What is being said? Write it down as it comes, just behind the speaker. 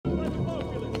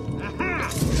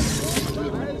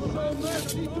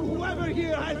mercy to whoever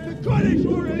here has the courage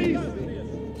to release me!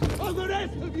 All the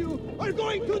rest of you are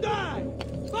going to die!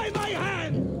 By my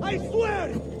hand, I swear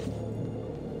it!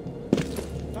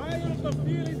 Tired of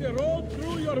feeling the road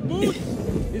through your boots?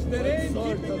 Is there any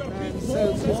keeping your feet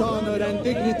Sells his honor and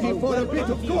dignity for a bit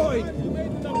of coin! You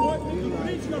made an appointment to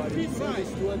preach your peace sign.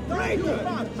 Traitor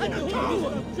and a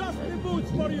coward! Just the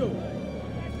boots for you.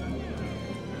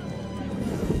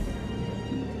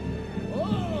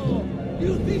 Oh!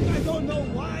 You think I don't know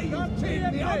why you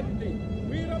chained me up?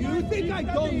 You think I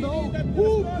don't know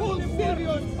who pulled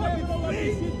Silvio's puppet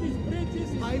string?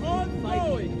 I've been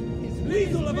fighting his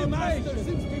weasel of a master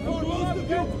since before most of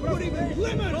you put even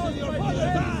glimmers in your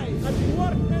father's eyes! And the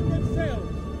workmen themselves.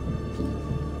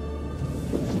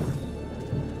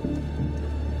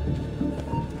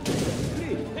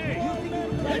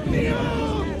 Let me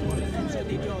out!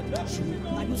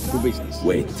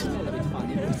 Wait.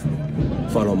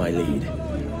 Follow my lead.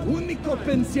 Unico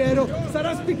pensiero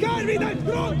sarà spiccarvi dal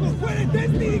tronco quelle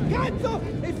testi di cazzo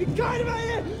e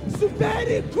ficcarvene su per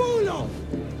il culo!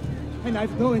 And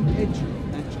I've no intention of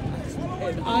matching that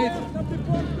head either.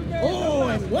 Oh,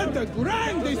 and what a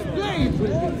grand display it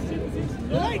will be!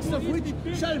 The likes of which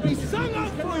shall be sung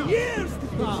up for years to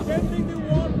come! Sending the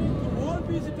warning to all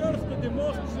visitors to the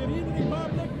most serene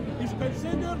republic is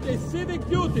considered a civic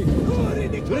duty.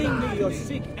 Bring me your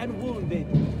sick and wounded.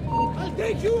 I'll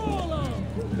take you all on!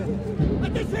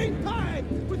 At the same time,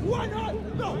 with one arm,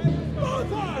 no,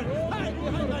 both arms, tied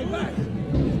behind my back.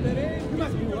 You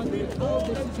must be wondering how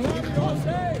this is going to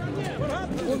say.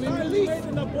 Perhaps it's time you made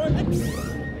an appointment.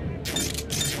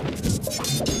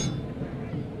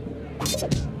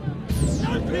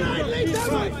 Blindly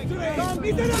demonstrate!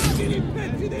 Miserabili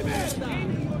pezzi di merda!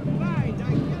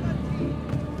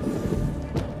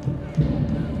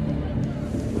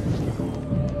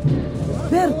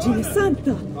 Vergine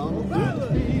Santa!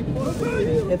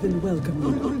 Heaven welcome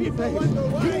you.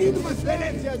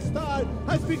 Venezia's star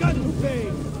has begun to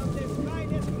fade!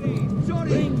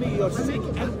 Bring me your sick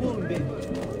and wounded.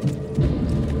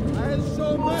 I'll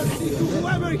show mercy to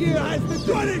whoever here has the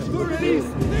courage to release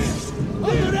me!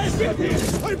 All the rest of you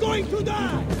are going to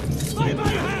die! By my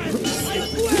hand, I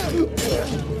swear!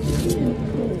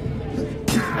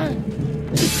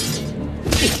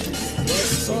 What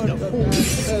sort of man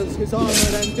sells his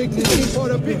honor and dignity for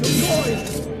a bit of coin?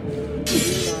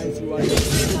 Realize you are a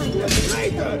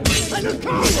traitor and a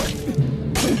coward!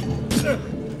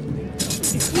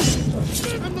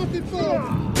 I'm not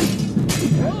involved!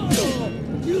 Oh,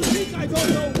 you think I don't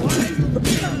know why you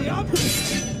beat me up?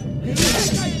 You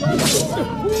think I don't know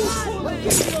who pulled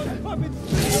Gideon's puppet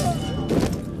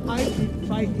string? I've been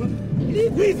fighting the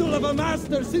weasel of a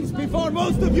master since before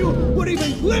most of you were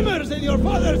even glimmers in your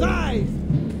father's eyes!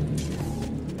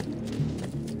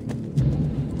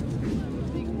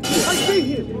 I see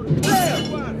him! There!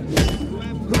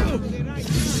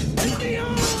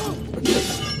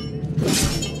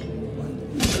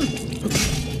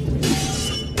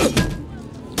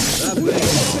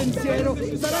 Pensiero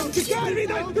sarà spiccarvi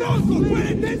dal tronco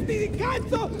quelle testi di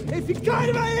cazzo e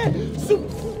ficcarvene su...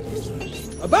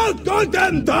 About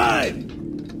goddamn time!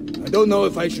 I don't know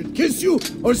if I should kiss you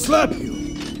or slap you.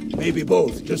 Maybe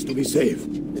both, just to be safe.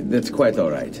 That's quite all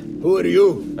right. Who are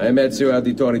you? I'm Ezio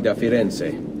Auditore da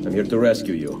Firenze. I'm here to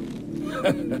rescue you.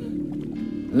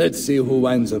 Let's see who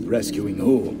winds up rescuing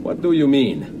who. What do you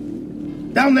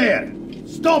mean? Down there!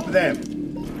 Stop them!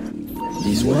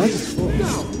 These what?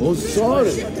 Oh,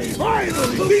 sorry.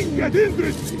 Finally, things get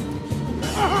interesting!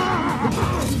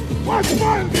 What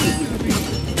fun this will be!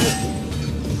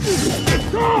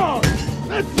 Go!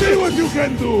 Let's see what you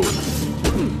can do!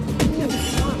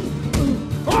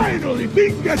 Finally,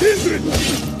 things get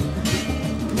interesting!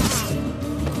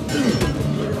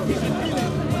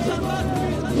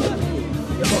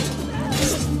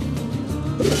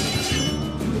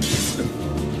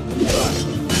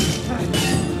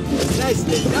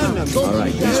 All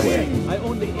right, this way. I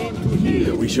only aim to heal.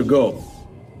 Here we should go.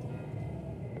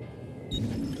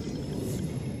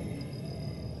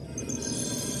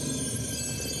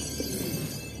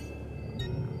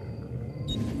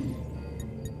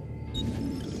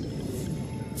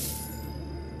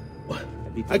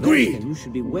 Agreed. You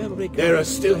should be well recovered. There are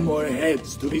still more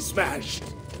heads to be smashed.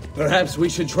 Perhaps we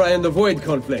should try and avoid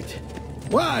conflict.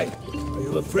 Why? Are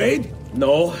you afraid?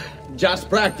 No, just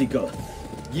practical.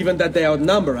 Given that they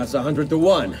outnumber us 100 to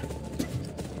 1.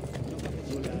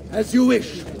 As you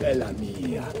wish, Bella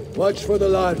mia. Watch for the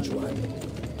large one.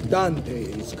 Dante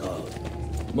is called.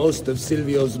 Most of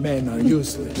Silvio's men are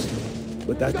useless,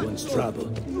 but that one's trouble.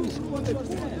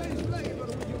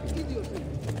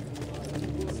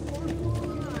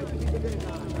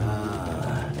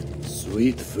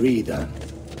 Sweet Frida.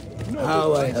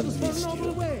 How I have missed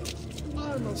you.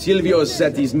 Silvio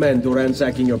set his men to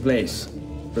ransacking your place.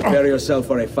 Prepare yourself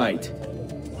for a fight.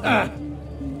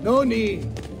 No need.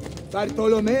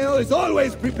 Bartolomeo is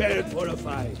always prepared for a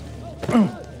fight.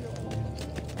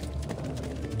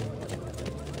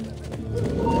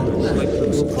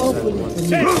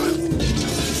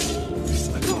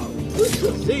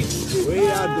 See, we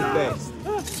are the best.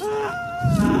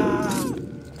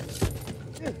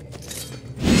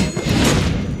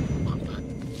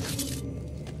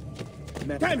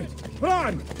 Damn it!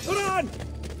 Run! Run!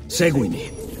 Seguimi.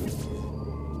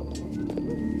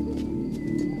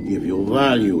 If you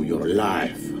value your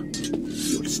life,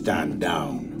 you'll stand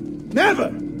down. Never!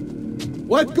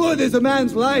 What good is a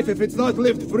man's life if it's not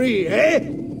lived free, eh?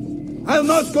 I'll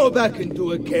not go back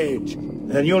into a cage.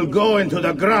 Then you'll go into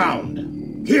the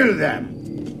ground. Kill them.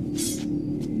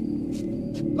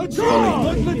 Let's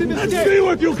go! Let's see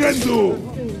what you can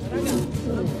do!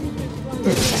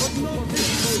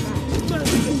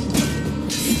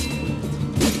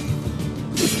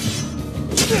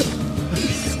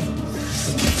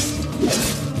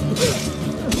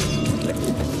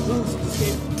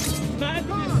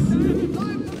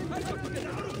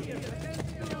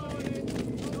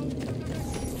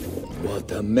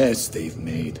 What a mess they've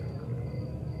made.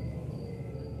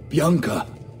 Bianca!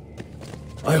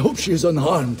 I hope she is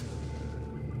unharmed.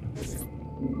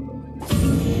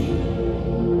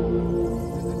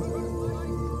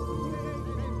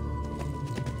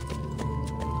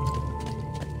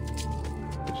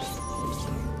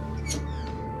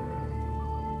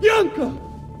 Bianca!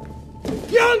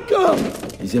 Bianca!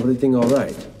 Is everything all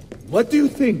right? What do you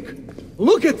think?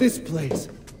 Look at this place.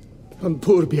 And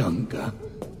poor Bianca.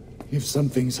 If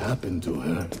something's happened to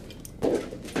her...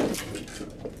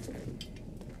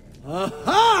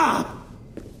 Aha!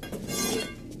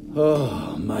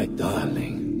 Oh, my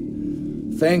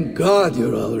darling. Thank God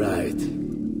you're all right.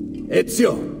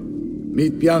 Ezio,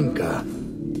 meet Bianca.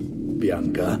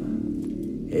 Bianca,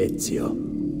 Ezio.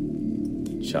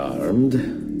 Charmed.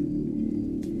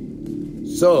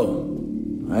 So,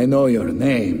 I know your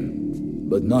name,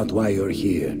 but not why you're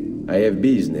here. I have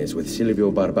business with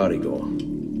Silvio Barbarigo.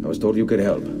 I was told you could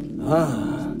help.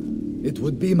 Ah, it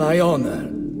would be my honor.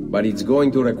 But it's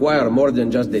going to require more than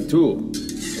just the two.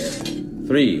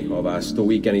 3 of us to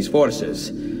weaken his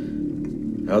forces.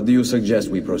 How do you suggest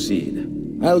we proceed?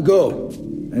 I'll go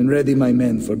and ready my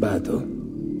men for battle.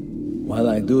 While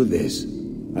I do this,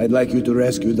 I'd like you to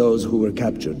rescue those who were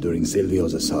captured during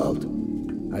Silvio's assault.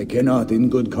 I cannot in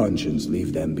good conscience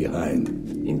leave them behind.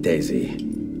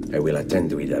 Intesi. I will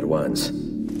attend to it at once.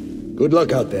 Good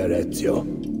luck out there,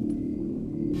 Ezio.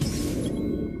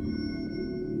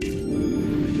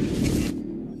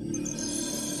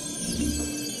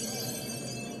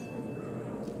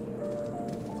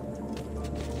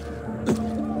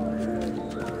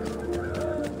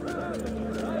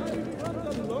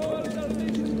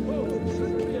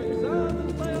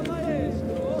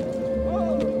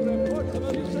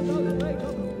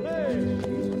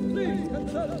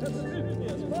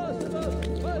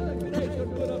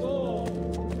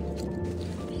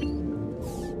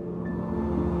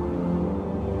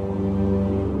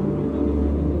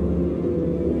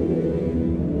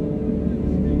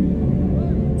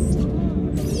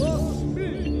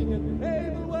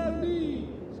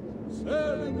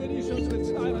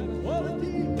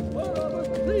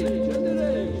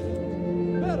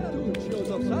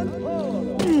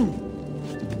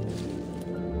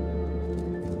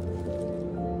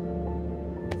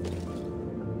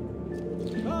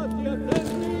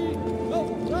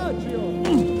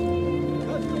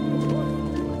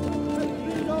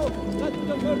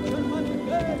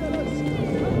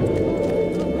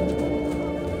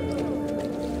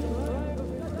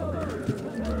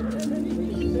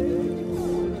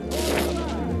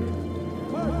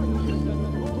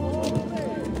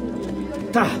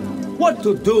 What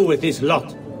to do with this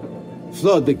lot?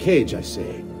 Flood the cage, I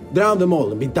say. Drown them all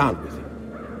and be done with it.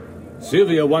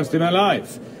 Silvio wants them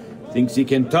alive. Thinks he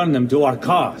can turn them to our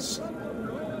cause.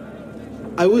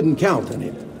 I wouldn't count on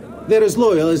it. They're as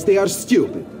loyal as they are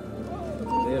stupid.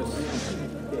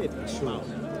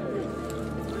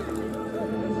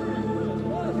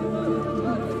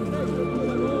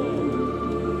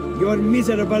 Your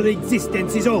miserable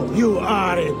existence is over. You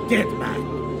are a dead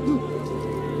man.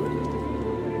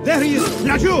 There he is!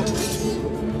 Laggiù!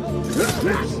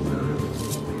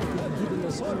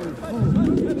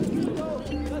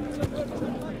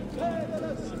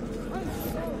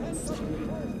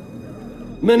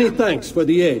 Many thanks for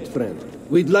the aid, friend.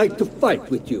 We'd like to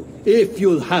fight with you, if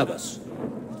you'll have us.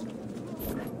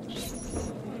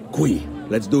 Qui,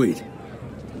 let's do it.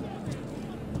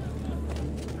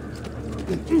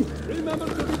 Remember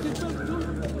to be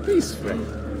difficult. Peace, friend.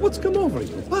 What's come over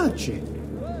you? Pace.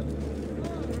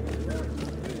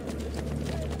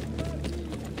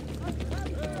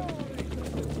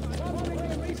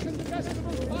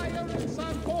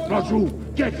 Raju,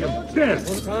 get him! There!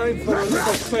 Time for a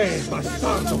little fame,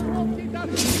 bastardo.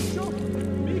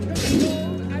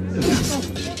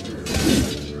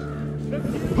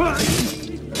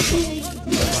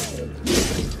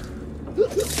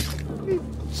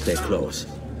 Stay close.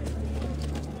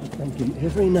 Thank him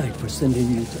every night for sending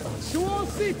you to us. To all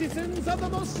citizens of the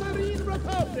most serene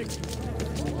republic.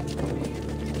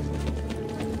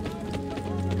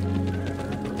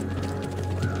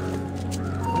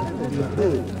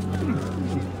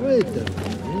 Wait a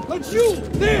minute. But you!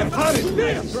 There! Hurry!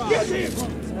 There! Get him!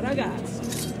 Ragazzi.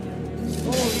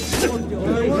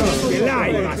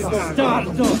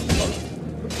 Bastardo!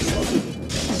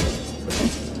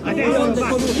 Adesso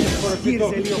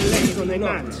tirseli un letto nei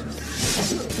mani.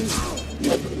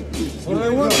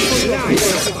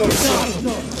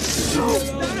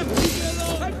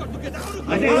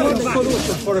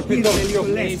 Solution for a Pinocchio.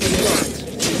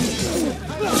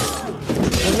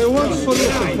 Only one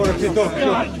solution for a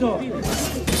Pinocchio.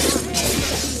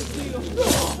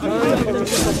 Time for a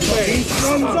little fame.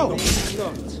 Time for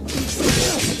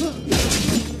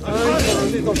a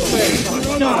little fame.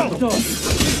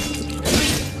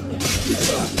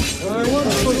 I want a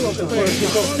solution for a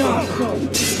Pinocchio.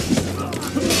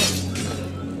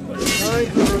 Time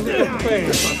for a little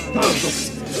fame.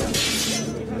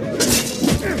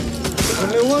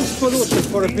 Only one solution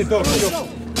for a Pinocchio.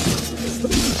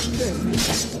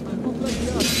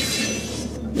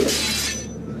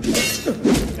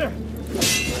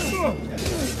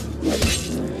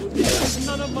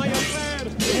 None of my affair!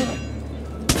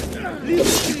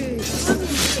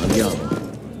 Andiamo.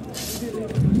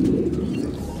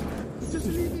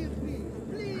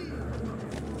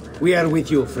 We are with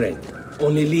you, friend.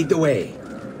 Only lead the way.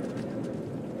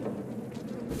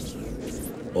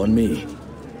 On me.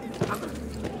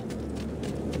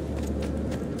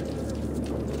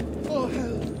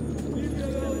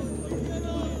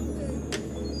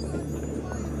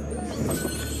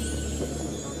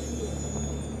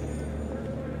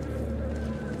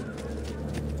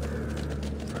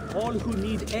 All who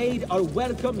need aid are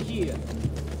welcome here.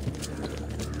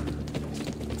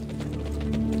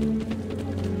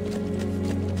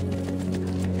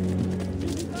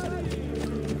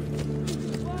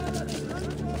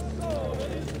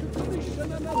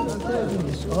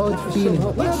 Odd feeling.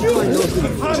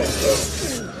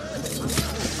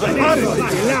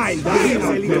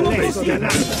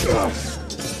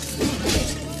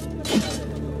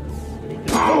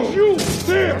 You!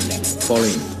 There! Fall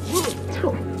in.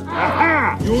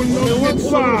 Aha! You'll Only not one get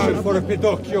solution far! for a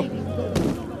Pinocchio.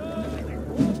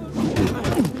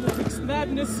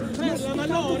 Madness! La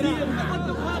malora!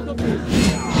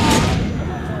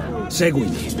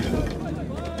 Seguimi.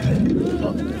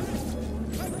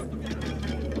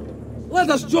 Let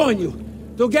us join you.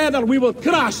 Together we will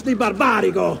crush the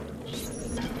Barbarigo.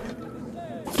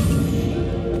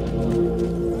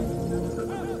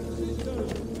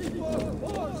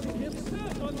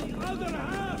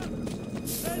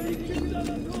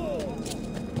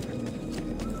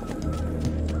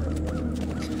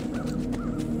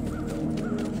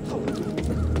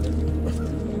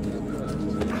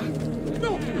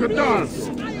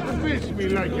 Godolpho! Face me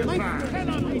like a man!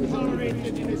 Cannot be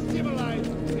tolerated in a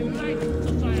civilized, enlightened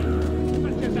society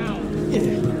such as ours.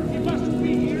 It must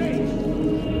be erased.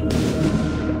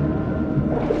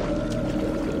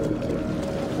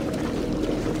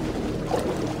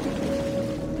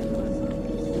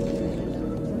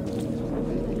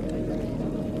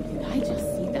 Did I just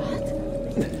see that?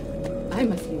 I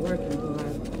must be working a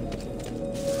while.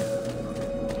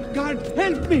 Guard,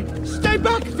 help me! Stay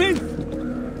back, filth!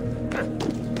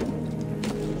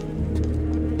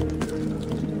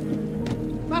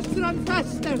 Must run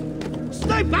faster!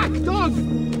 Stay back, dog! I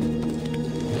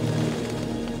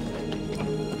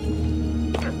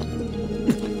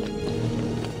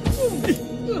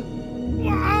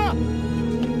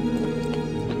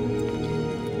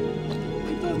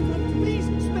don't want, please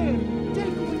spare!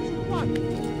 Take what you want!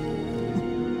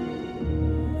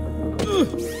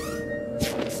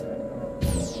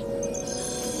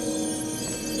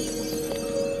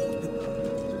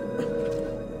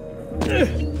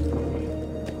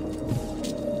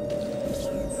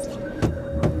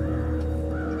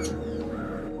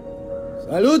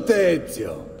 Salute,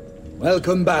 Ezio.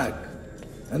 Welcome back.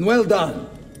 And well done.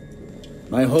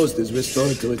 My host is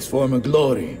restored to its former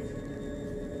glory.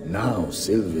 Now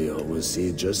Silvio will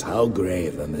see just how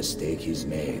grave a mistake he's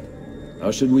made. How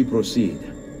should we proceed?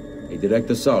 A direct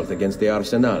assault against the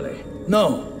Arsenale?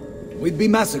 No. We'd be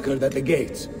massacred at the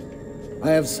gates.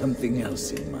 I have something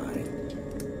else in mind.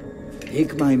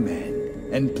 Take my men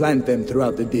and plant them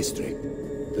throughout the district.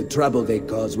 The trouble they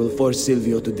cause will force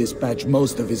Silvio to dispatch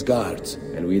most of his guards.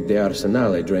 And with the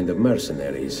Arsenale drained of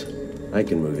mercenaries, I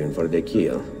can move in for the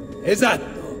kill. Esatto.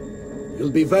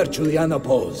 You'll be virtually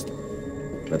unopposed.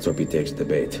 Let's hope he takes the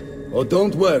bait. Oh,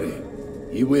 don't worry.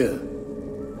 He will.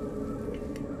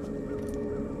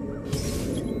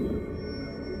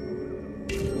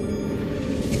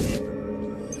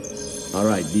 All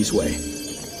right, this way.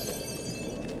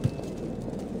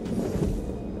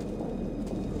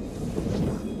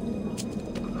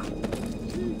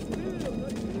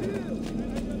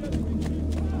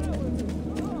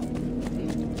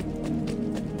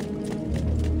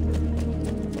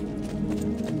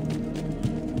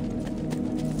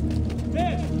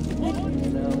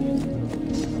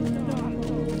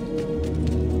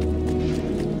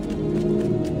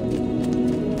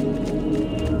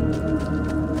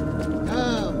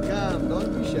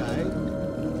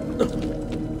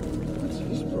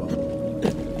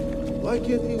 Why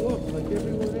can't he walk like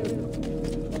everyone else?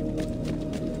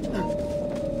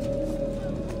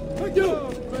 Thank you!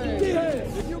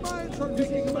 Would you mind from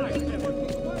taking my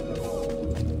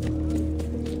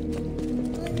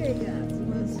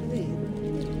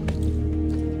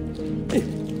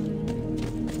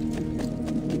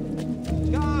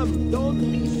Come, don't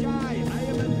be shy. I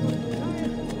am at your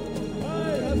side. I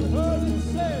have heard it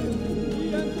said we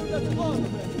entered the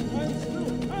tournament and slew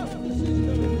half the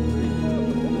system.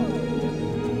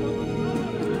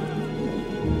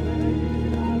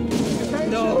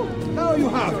 No, now you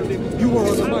have it. You were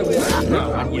on my way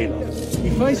now, Agnello.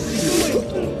 If I see you...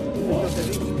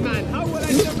 Man, how will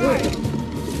I survive?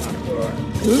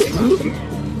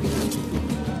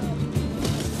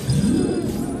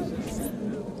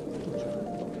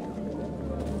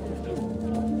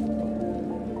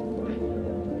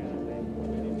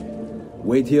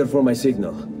 Wait here for my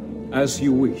signal. As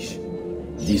you wish.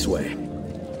 This way.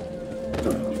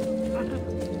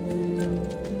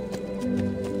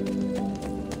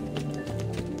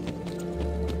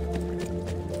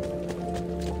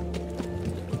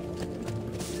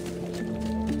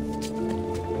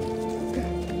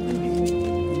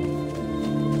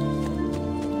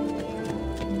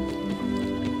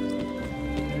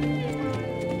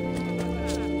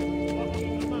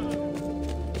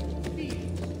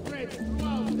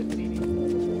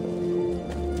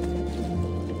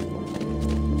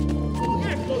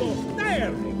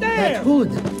 That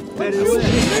hood! Very well.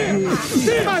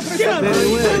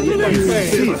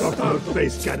 Very well. Doctor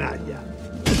Face Canaglia.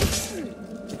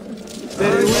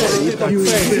 Very well. You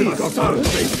see, Doctor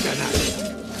Face Canaglia.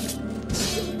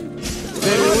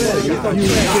 Very well. You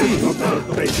see, Doctor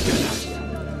Face Canaglia.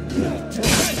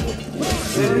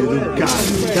 Very well.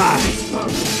 Die.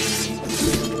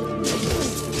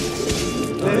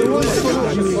 Very well.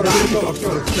 You see,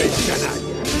 Doctor Face Canaglia.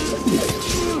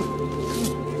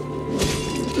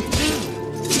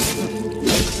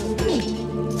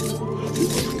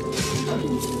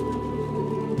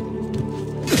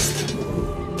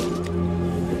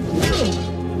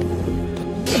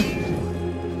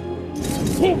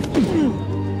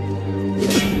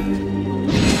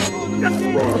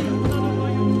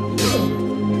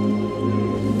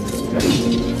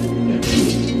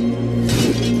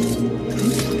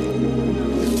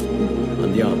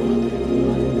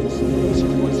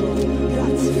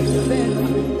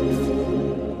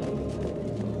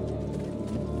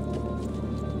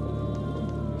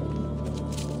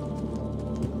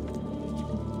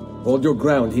 Hold your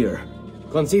ground here.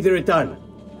 Consider it done.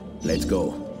 Let's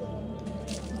go.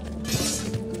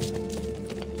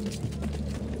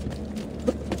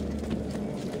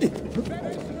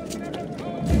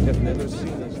 I've never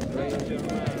seen a stranger.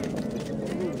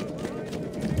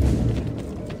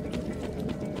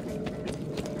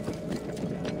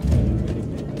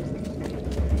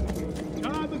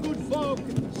 Come, good folk.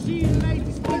 See you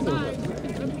ladies tonight.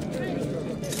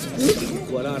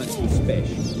 Well, honestly,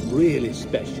 special. Really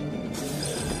special.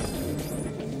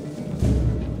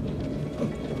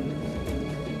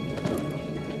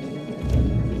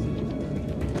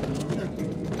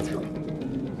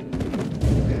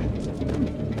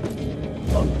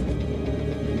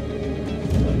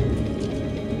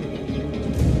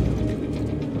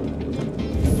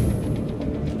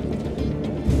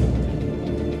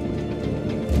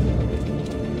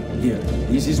 Here,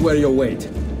 this is where you wait.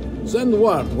 Send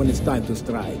word when it's time to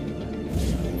strike.